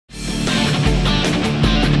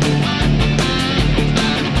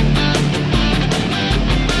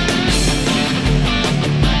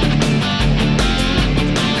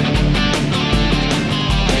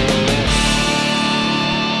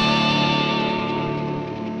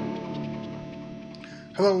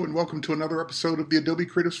Hello and welcome to another episode of the Adobe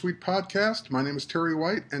Creative Suite Podcast. My name is Terry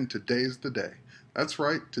White and today's the day. That's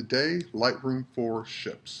right, today Lightroom 4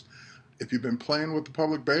 ships. If you've been playing with the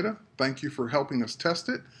public beta, thank you for helping us test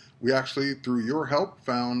it. We actually, through your help,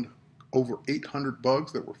 found over 800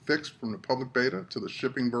 bugs that were fixed from the public beta to the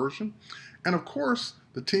shipping version. And of course,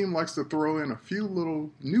 the team likes to throw in a few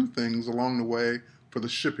little new things along the way for the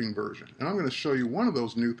shipping version. And I'm going to show you one of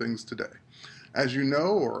those new things today. As you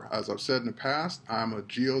know, or as I've said in the past, I'm a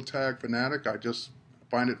geotag fanatic. I just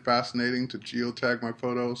find it fascinating to geotag my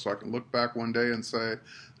photos so I can look back one day and say,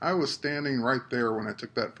 I was standing right there when I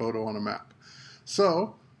took that photo on a map.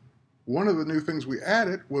 So one of the new things we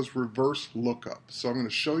added was reverse lookup. So I'm going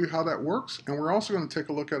to show you how that works, and we're also going to take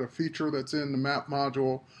a look at a feature that's in the map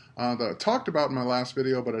module that I talked about in my last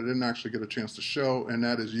video, but I didn't actually get a chance to show, and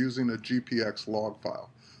that is using a GPX log file.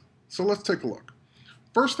 So let's take a look.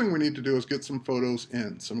 First thing we need to do is get some photos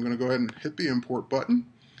in. So I'm going to go ahead and hit the import button,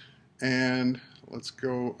 and let's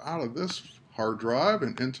go out of this hard drive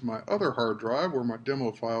and into my other hard drive where my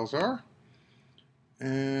demo files are.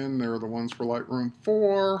 And they're the ones for Lightroom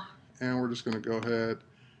 4, and we're just going to go ahead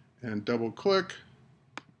and double click,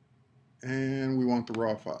 and we want the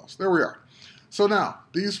raw files. There we are. So now,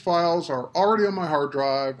 these files are already on my hard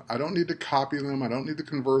drive. I don't need to copy them. I don't need to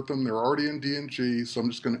convert them. They're already in DNG, so I'm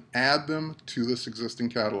just going to add them to this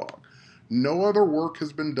existing catalog. No other work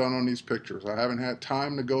has been done on these pictures. I haven't had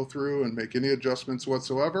time to go through and make any adjustments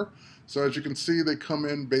whatsoever. So as you can see, they come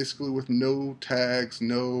in basically with no tags,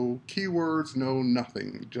 no keywords, no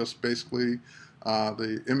nothing. Just basically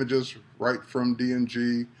the images right from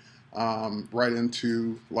DNG right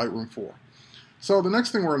into Lightroom 4. So the next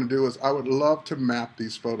thing we're going to do is I would love to map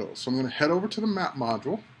these photos. So I'm going to head over to the map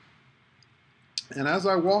module. And as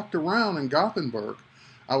I walked around in Gothenburg,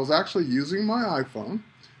 I was actually using my iPhone,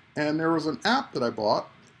 and there was an app that I bought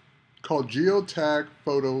called Geotag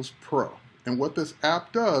Photos Pro. And what this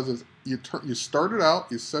app does is you start it out,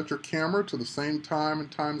 you set your camera to the same time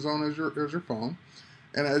and time zone as your phone.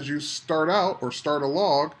 And as you start out or start a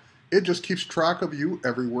log, it just keeps track of you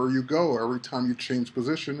everywhere you go, every time you change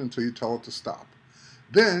position until you tell it to stop.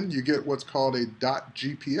 Then you get what's called a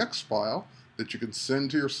 .gpx file that you can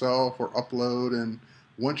send to yourself or upload, and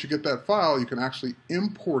once you get that file, you can actually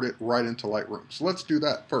import it right into Lightroom. So let's do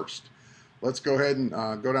that first. Let's go ahead and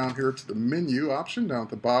go down here to the menu option down at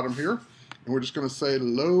the bottom here, and we're just going to say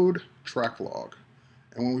load track log.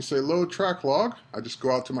 And when we say load track log, I just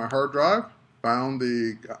go out to my hard drive, find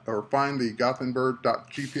the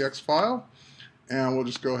Gothenburg.gpx file, and we'll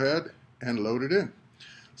just go ahead and load it in.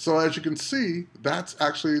 So as you can see, that's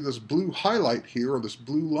actually this blue highlight here, or this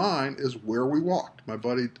blue line, is where we walked. My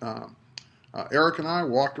buddy Eric and I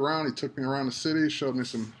walked around. He took me around the city, showed me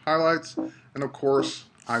some highlights, and of course,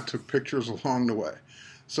 I took pictures along the way.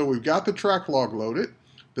 So we've got the track log loaded.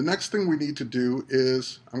 The next thing we need to do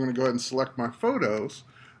is, I'm going to go ahead and select my photos,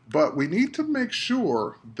 but we need to make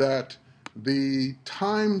sure that the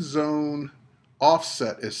time zone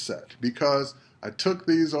offset is set, because I took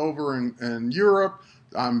these over in Europe.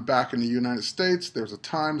 I'm back in the United States. There's a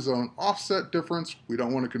time zone offset difference. We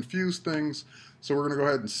don't want to confuse things, so we're going to go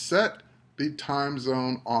ahead and set the time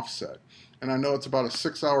zone offset. And I know it's about a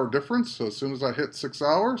 6-hour difference, so as soon as I hit 6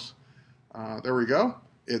 hours, there we go.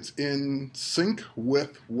 It's in sync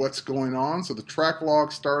with what's going on. So the track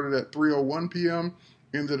log started at 3:01 p.m.,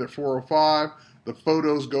 ended at 4:05. The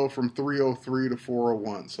photos go from 3:03 to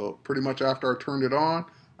 4:01. So pretty much after I turned it on,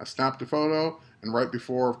 I snapped a photo, and right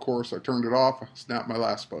before, of course, I turned it off, I snapped my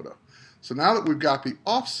last photo. So now that we've got the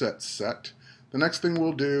offset set, the next thing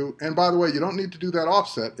we'll do, and by the way, you don't need to do that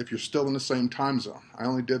offset if you're still in the same time zone. I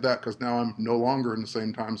only did that because now I'm no longer in the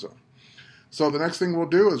same time zone. So the next thing we'll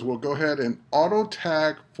do is we'll go ahead and auto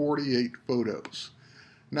tag 48 photos.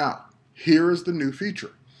 Now, here is the new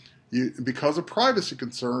feature. Because of privacy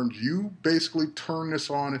concerns, you basically turn this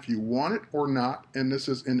on if you want it or not, and this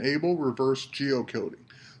is enable reverse geocoding.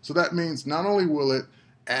 So that means not only will it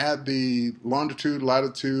add the longitude,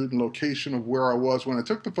 latitude, and location of where I was when I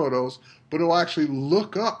took the photos, but it'll actually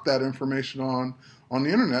look up that information on the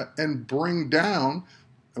internet and bring down,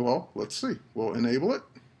 well, let's see, we'll enable it,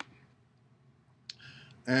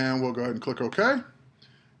 and we'll go ahead and click OK.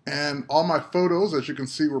 And all my photos, as you can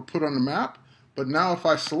see, were put on the map. But now if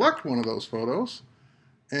I select one of those photos,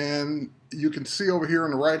 and you can see over here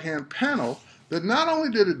in the right-hand panel that not only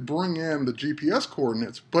did it bring in the GPS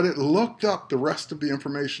coordinates, but it looked up the rest of the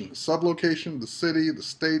information, the sublocation, the city, the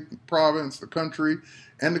state, the province, the country,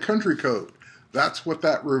 and the country code. That's what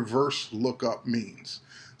that reverse lookup means.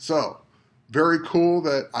 So, very cool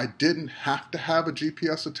that I didn't have to have a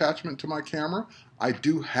GPS attachment to my camera. I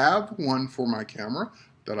do have one for my camera,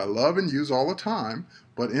 that I love and use all the time,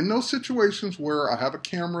 but in those situations where I have a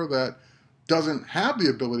camera that doesn't have the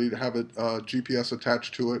ability to have a GPS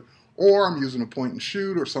attached to it, or I'm using a point and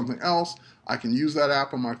shoot or something else, I can use that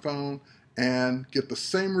app on my phone and get the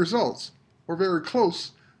same results, or very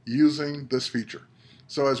close, using this feature.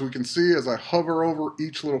 So as we can see, as I hover over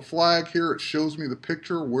each little flag here, it shows me the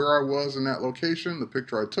picture where I was in that location, the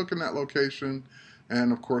picture I took in that location,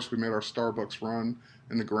 and of course we made our Starbucks run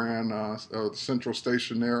in the the Central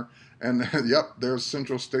Station there. And yep, there's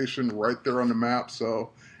Central Station right there on the map, so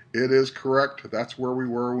it is correct. That's where we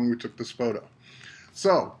were when we took this photo.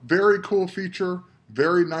 So, very cool feature,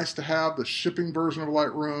 very nice to have the shipping version of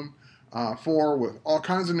Lightroom 4 with all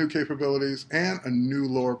kinds of new capabilities and a new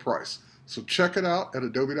lower price. So check it out at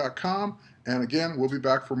adobe.com. And again, we'll be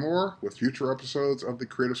back for more with future episodes of the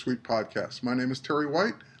Creative Suite Podcast. My name is Terry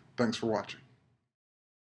White. Thanks for watching.